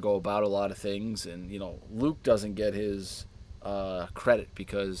go about a lot of things. And Luke doesn't get his credit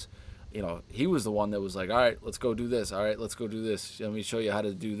because he was the one that was like, all right, let's go do this. All right, let's go do this. Let me show you how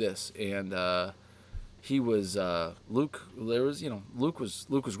to do this. And he was Luke. Luke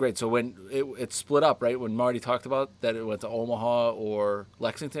was great. So when it split up, right, when Marty talked about that it went to Omaha or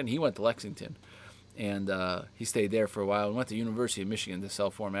Lexington, he went to Lexington, and he stayed there for a while and went to University of Michigan to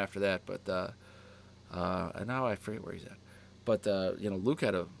sell for him after that. But and now I forget where he's at. But Luke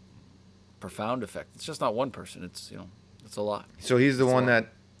had a profound effect. It's just not one person. It's it's a lot. So he's the one that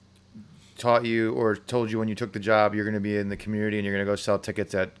taught you or told you when you took the job you're going to be in the community and you're going to go sell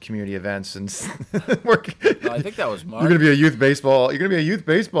tickets at community events and work. No, I think that was Mark. You're going to be a youth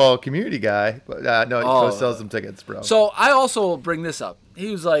baseball community guy. But go sell some tickets, bro. So I also bring this up. He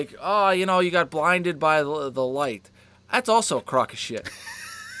was like, "Oh, you got blinded by the light." That's also a crock of shit.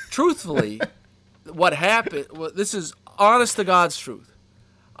 Truthfully, what happened? This is honest to God's truth.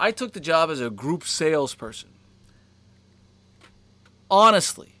 I took the job as a group salesperson.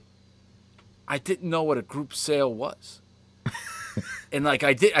 Honestly, I didn't know what a group sale was. And I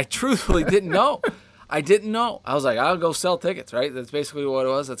truthfully didn't know. I didn't know. I was like, I'll go sell tickets, right? That's basically what it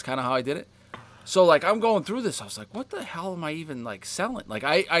was. That's kind of how I did it. So I'm going through this. I was like, what the hell am I even selling?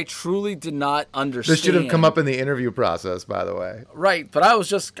 I truly did not understand. This should have come up in the interview process, by the way. Right. But I was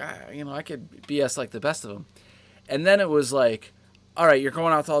just, I could BS like the best of them. And then it was like, all right, you're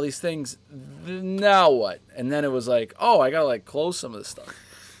going out to all these things. Now what? And then it was like, oh, I got to close some of this stuff.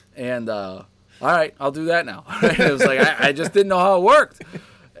 And, all right, I'll do that now. It was like, I just didn't know how it worked.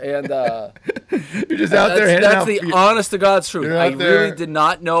 And You're just out there handing that's out. the honest to God's truth. You're I out there- really did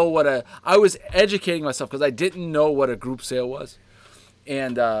not know what I was educating myself because I didn't know what a group sale was.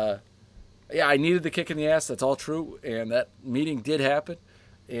 And yeah, I needed the kick in the ass. That's all true. And that meeting did happen.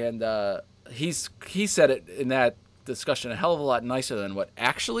 And he said it in that discussion a hell of a lot nicer than what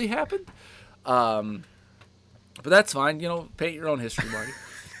actually happened. But that's fine. You know, paint your own history, Marty.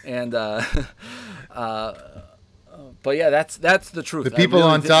 And but yeah, that's the truth. The people I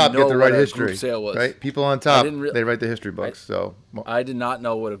really on didn't top know get to write what a history, group sale was. right? People on top, didn't they write the history books. So I did not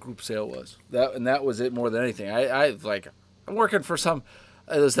know what a group sale was. That was it more than anything. I'm working for some.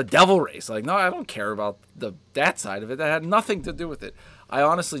 It was the devil race. Like, no, I don't care about that side of it. That had nothing to do with it. I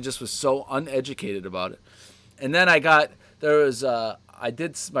honestly just was so uneducated about it. And then I did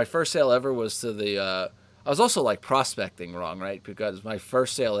my first sale ever was to the. I was also like prospecting wrong, right? Because my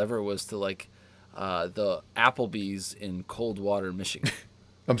first sale ever was to like the Applebee's in Coldwater, Michigan.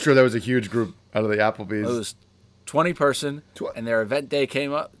 I'm sure there was a huge group out of the Applebee's. It was 20 person, and their event day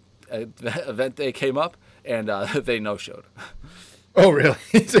came up. And they no-showed. Oh, really?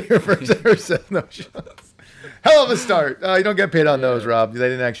 So your first ever said no shows. Hell of a start. You don't get paid on those, Rob. They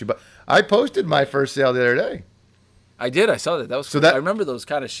didn't actually. But I posted my first sale the other day. I did. I saw that. That was So cool. that- I remember those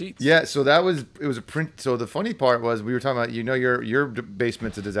kind of sheets. Yeah, so it was a print. So the funny part was we were talking about, your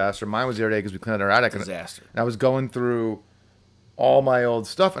basement's a disaster. Mine was the other day because we cleaned out our attic. Disaster. And I was going through all my old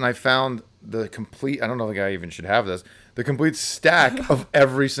stuff, and I found the complete. I don't think I even should have this. The complete stack of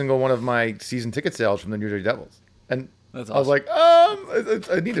every single one of my season ticket sales from the New Jersey Devils, and That's I was awesome. like,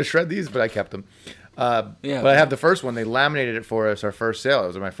 I need to shred these, but I kept them. Yeah. But I have the first one. They laminated it for us. Our first sale. It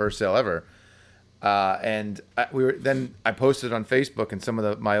was my first sale ever. And I posted it on Facebook, and some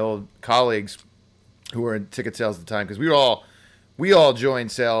of my old colleagues who were in ticket sales at the time, because we all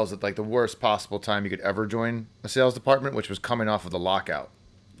joined sales at like the worst possible time you could ever join a sales department, which was coming off of the lockout.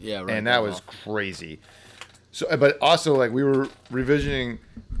 Yeah, right. And that was crazy. So, but also like we were revisioning,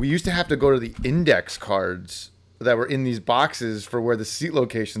 we used to have to go to the index cards that were in these boxes for where the seat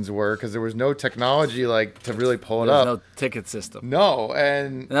locations were, because there was no technology like to really pull it There's up. no ticket system. No,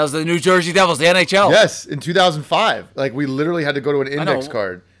 and And that was the New Jersey Devils, the NHL. yes, in 2005, like we literally had to go to an index know.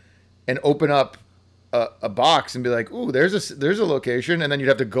 card and open up a box and be like, "Ooh, there's a location," and then you'd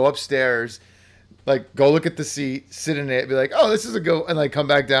have to go upstairs, like go look at the seat, sit in it, be like, "Oh, this is a go," and like come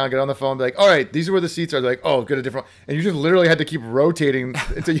back down, get on the phone, be like, "All right, these are where the seats are." They're like, "Oh, get a different," and you just literally had to keep rotating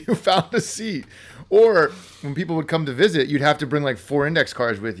until you found a seat. Or when people would come to visit, you'd have to bring like 4 index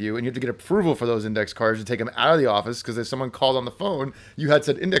cards with you, and you had to get approval for those index cards to take them out of the office, because if someone called on the phone, you had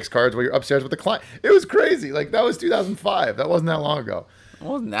said index cards while you're upstairs with the client. It was crazy. Like that was 2005. That wasn't that long ago. It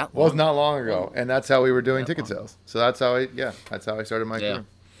wasn't that long. Was not long ago, and that's how we were doing ticket sales. So that's how I started my career.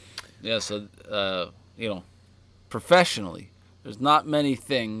 Yeah, so, professionally, there's not many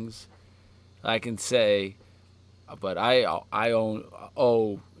things I can say, but I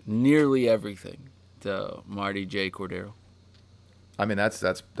owe nearly everything to Marty J. Cordero. I mean, that's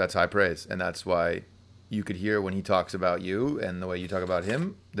high praise, and that's why you could hear when he talks about you and the way you talk about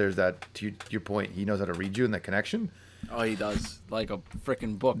him. There's that, to your point, he knows how to read you in that connection. Oh, he does. Like a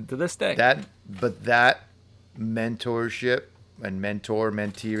freaking book to this day. That mentorship and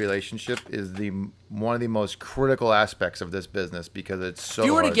mentor-mentee relationship is one of the most critical aspects of this business, because it's so if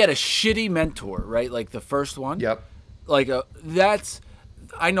you were to hard. get a shitty mentor, right, like the first one, Yep. like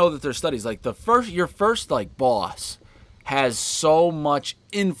I know that there's studies like your first like boss has so much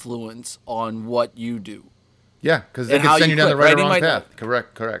influence on what you do. Yeah, because they And can how send you you down the click, right right? or He wrong might- path.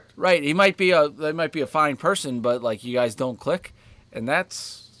 Correct. Right. They might be a fine person, but like you guys don't click, and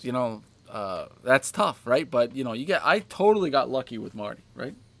that's that's tough, right? But I totally got lucky with Marty,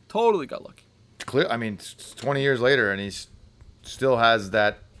 right? Totally got lucky. Clear. I mean, it's 20 years later, and he's still has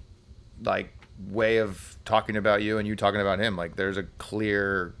that like way of talking about you and you talking about him. Like there's a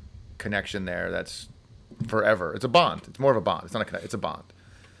clear connection there. That's forever. It's a bond. It's more of a bond. It's not a connection. It's a bond.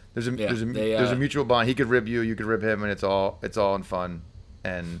 There's a mutual bond. He could rib you, you could rib him, and it's all in fun.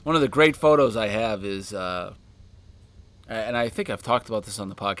 And One of the great photos I have is, and I think I've talked about this on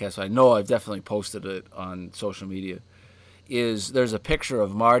the podcast. So I know I've definitely posted it on social media. There's a picture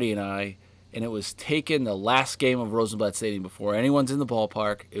of Marty and I, and it was taken the last game of Rosenblatt Stadium before anyone's in the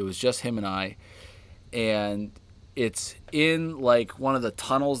ballpark. It was just him and I, and it's in like one of the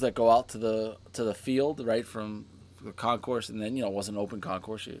tunnels that go out to the field, right, from the concourse, and then it wasn't an open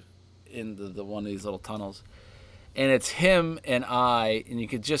concourse, you're in the one of these little tunnels, and it's him and I, and you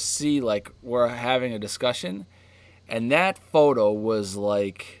could just see like we're having a discussion, and that photo was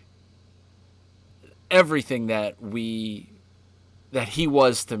like everything that he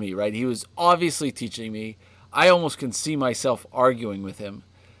was to me, right? He was obviously teaching me. I almost can see myself arguing with him.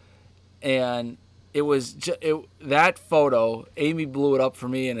 and it was that photo. Amy blew it up for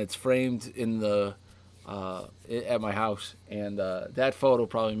me, and it's framed in the at my house. And that photo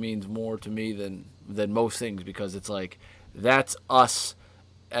probably means more to me than most things, because it's like that's us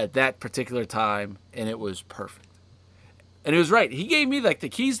at that particular time, and it was perfect. And it was right. He gave me like the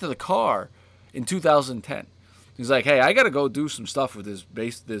keys to the car in 2010. He's like, "Hey, I got to go do some stuff with this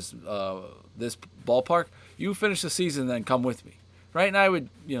this ballpark. You finish the season, then come with me." Right? And I would,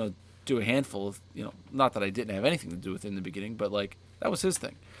 do a handful of, not that I didn't have anything to do with it in the beginning, but like that was his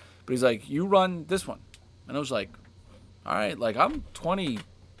thing. But he's like, "You run this one," and I was like, "All right." Like, I'm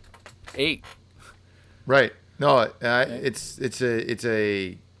 28. Right. No, it's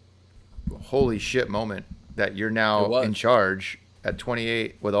a holy shit moment that you're now in charge at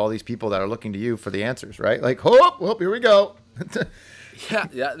 28 with all these people that are looking to you for the answers, right? Like, whoop, here we go.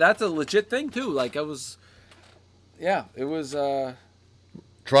 yeah, that's a legit thing too. Like, it was trial. It was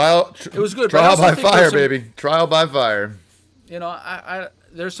good. Trial by fire, baby. Trial by fire. I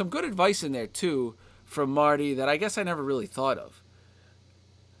there's some good advice in there too from Marty that I guess I never really thought of.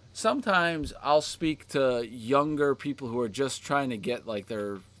 Sometimes I'll speak to younger people who are just trying to get like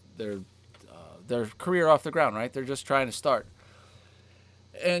their career off the ground, right? They're just trying to start.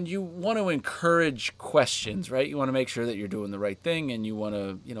 And you want to encourage questions, right? You want to make sure that you're doing the right thing, and you want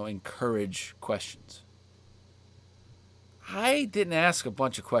to, encourage questions. I didn't ask a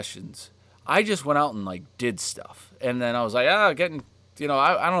bunch of questions. I just went out and like did stuff. And then I was like, I don't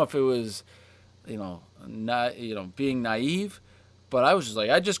know if it was, not, being naive, but I was just like,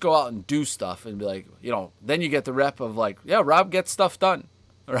 I just go out and do stuff and be like, then you get the rep of like, yeah, Rob gets stuff done,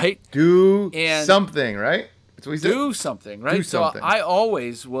 right? Do something, right? That's what he said. Do something, right? Do something. So I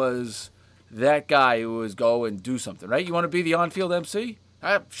always was that guy who was go and do something, right? You want to be the on-field MC?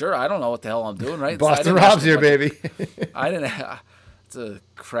 Sure, I don't know what the hell I'm doing, right? Boston Rob's here, baby. I didn't. It's a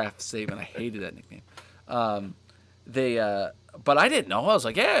craft statement. I hated that nickname. But I didn't know. I was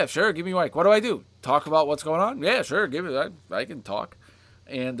like, yeah, sure, give me a mic. What do I do? Talk about what's going on? Yeah, sure, give it. I can talk,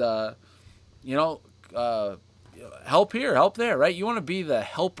 and help here, help there, right? You want to be the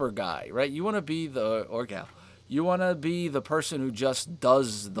helper guy, right? You want to be or gal. You want to be the person who just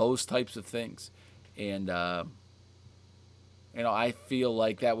does those types of things, and I feel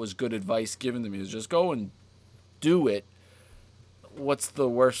like that was good advice given to me. Is just go and do it. What's the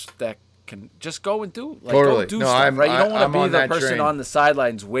worst that can just go and do? Like, totally. Go do stuff, right? You don't want to be the person train on the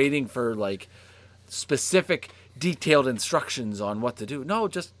sidelines waiting for like specific, detailed instructions on what to do. No,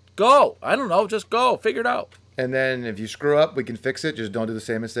 just go. I don't know. Just go. Figure it out. And then if you screw up, we can fix it. Just don't do the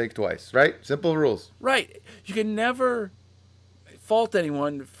same mistake twice, right? Simple rules. Right. You can never fault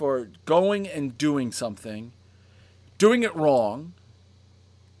anyone for going and doing something, doing it wrong,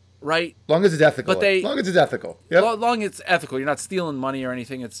 right? Long as it's ethical. But long as it's ethical. Yep. Long as it's ethical. You're not stealing money or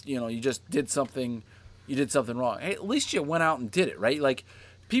anything. It's, you just did something wrong. Hey, at least you went out and did it, right? Like,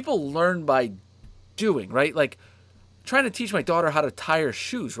 people learn by doing, right? Like, trying to teach my daughter how to tie her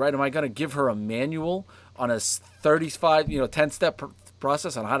shoes, right? Am I going to give her a manual on a 35, 10-step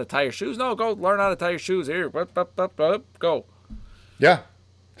process on how to tie your shoes? No, go learn how to tie your shoes. Here, go. Yeah.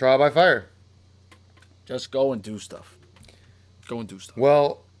 Trial by fire. Just go and do stuff.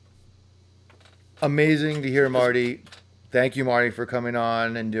 Well, amazing to hear, Marty. Thank you, Marty, for coming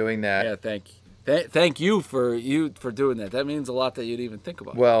on and doing that. Yeah, thank you. Thank you for doing that. That means a lot that you'd even think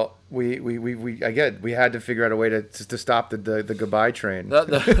about. Well, we had to figure out a way to stop the goodbye train.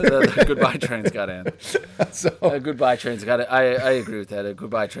 The goodbye train's got to end. The goodbye train's got to. I agree with that. The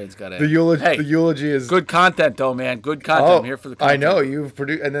goodbye train's got to end. The eulogy is good content, though, man. Good content. I'm here for the content. I know you've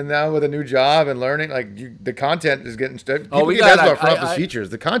produced, and then now with a new job and learning, the content is getting. We got about front office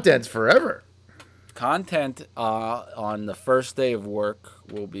features. The content's forever. Content on the first day of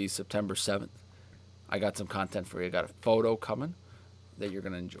work will be September 7th. I got some content for you. I got a photo coming that you're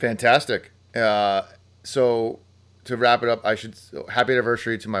going to enjoy. Fantastic. So to wrap it up, happy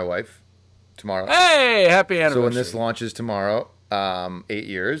anniversary to my wife tomorrow. Hey, happy anniversary. So when this launches tomorrow, 8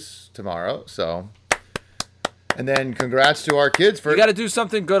 years tomorrow. So, and then congrats to our kids for. You got to do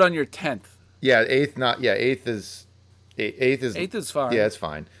something good on your 10th. Yeah, 8th not. Yeah, 8th is 8th is fine. Yeah, it's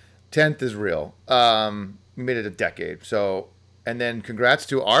fine. 10th is real. We made it a decade. So, and then congrats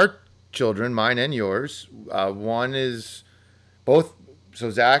to our children, mine and yours. One is both. So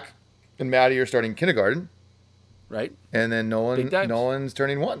Zach and Maddie are starting kindergarten, right? And then Nolan's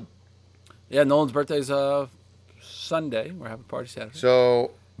turning 1. Yeah, Nolan's birthday's Sunday. We're having a party Saturday.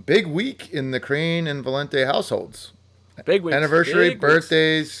 So big week in the Crane and Valente households. Big week. Anniversary,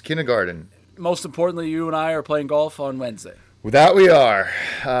 birthdays, kindergarten. Most importantly, you and I are playing golf on Wednesday. That we are,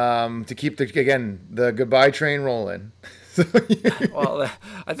 to keep the goodbye train rolling. Well,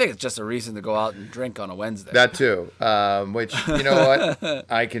 I think it's just a reason to go out and drink on a Wednesday. That too. Which, you know what?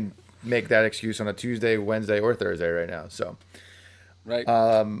 I can make that excuse on a Tuesday, Wednesday, or Thursday right now. So, right.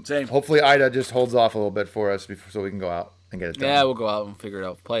 Same. hopefully Ida just holds off a little bit for us so we can go out and get it done. Yeah, we'll go out and figure it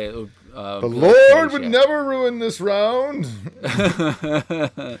out. Play it. The Lord would never ruin this round.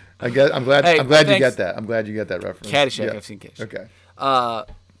 I'm glad. Hey, I'm glad you thanks. get that. I'm glad you get that reference. Caddyshack. Yeah. I've seen Caddyshack.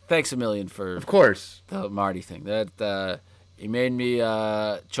 Okay. Thanks a million for Of course. the Marty thing. That he made me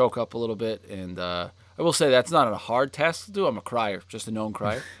choke up a little bit, and I will say that's not a hard task to do. I'm a crier, just a known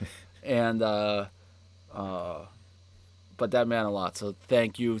crier, and but that meant a lot. So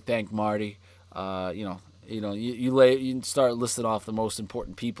thank Marty. You start listing off the most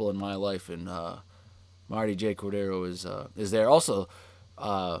important people in my life, and Marty J. Cordero is there. Also,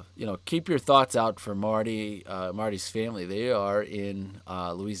 keep your thoughts out for Marty's family. They are in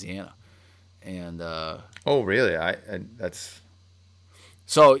Louisiana, and Oh, really? That's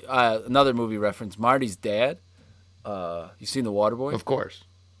so another movie reference. Marty's dad. You seen The Waterboy? of course.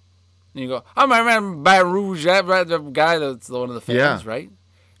 And you go, I remember Baton Rouge, the guy that's one of the fans, Yeah. right?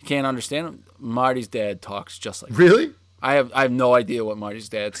 You can't understand him. Marty's dad talks just like that. Really? I have no idea what Marty's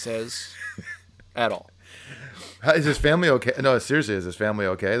dad says at all. Is his family okay? No, seriously, is his family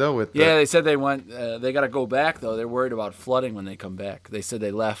okay though? Yeah, they said they went. They got to go back though. They're worried about flooding when they come back. They said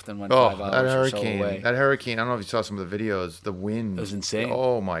they left and went 5 that hours or so hurricane. away. That hurricane. I don't know if you saw some of the videos. The wind. It was insane.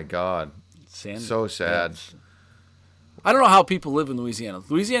 Oh my God. Sandy. So sad. Yeah. I don't know how people live in Louisiana.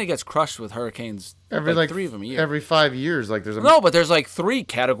 Louisiana gets crushed with hurricanes. Every like 3 of them a year. Every 5 years, like there's a No, but there's like 3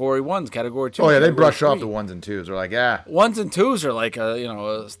 category 1s, category 2. Oh yeah, they category brush off 3. the 1s and 2s. They're like, ah. 1s and 2s are like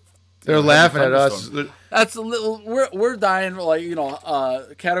They're laughing at us. That's a little. We're dying. Like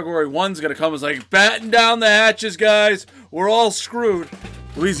category 1's gonna come as like batten down the hatches, guys. We're all screwed.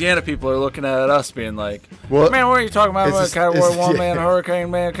 Louisiana people are looking at us, being like, Well, "Man, what are you talking about? it's Category 1, yeah. man, hurricane,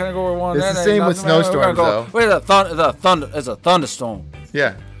 man, category 1." It's that the ain't same with nothing, man. We're snowstorms, gonna though. Wait, it's a thunderstorm.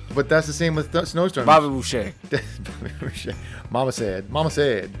 Yeah, but that's the same with snowstorms. Bobby Boucher. Mama said. Well,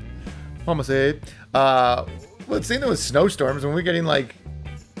 the same thing with snowstorms. When we're getting like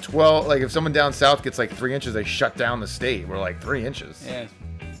 12, like if someone down south gets like 3 inches, they shut down the state. We're like 3 inches. Yeah,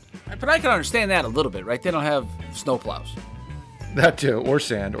 but I can understand that a little bit, right? They don't have snowplows. That too, or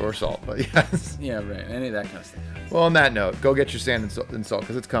sand, or salt. But yes. Yeah, right. Any of that kind of stuff. Well, on that note, go get your sand and salt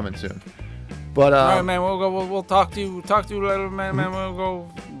because it's coming soon. But All right, man. We'll go. We'll talk to you. Talk to you later, man. Man, we'll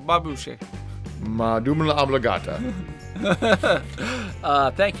go. Babuche. Madumla obligata.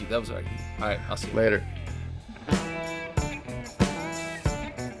 Thank you. That was all right. All right. I'll see you Later.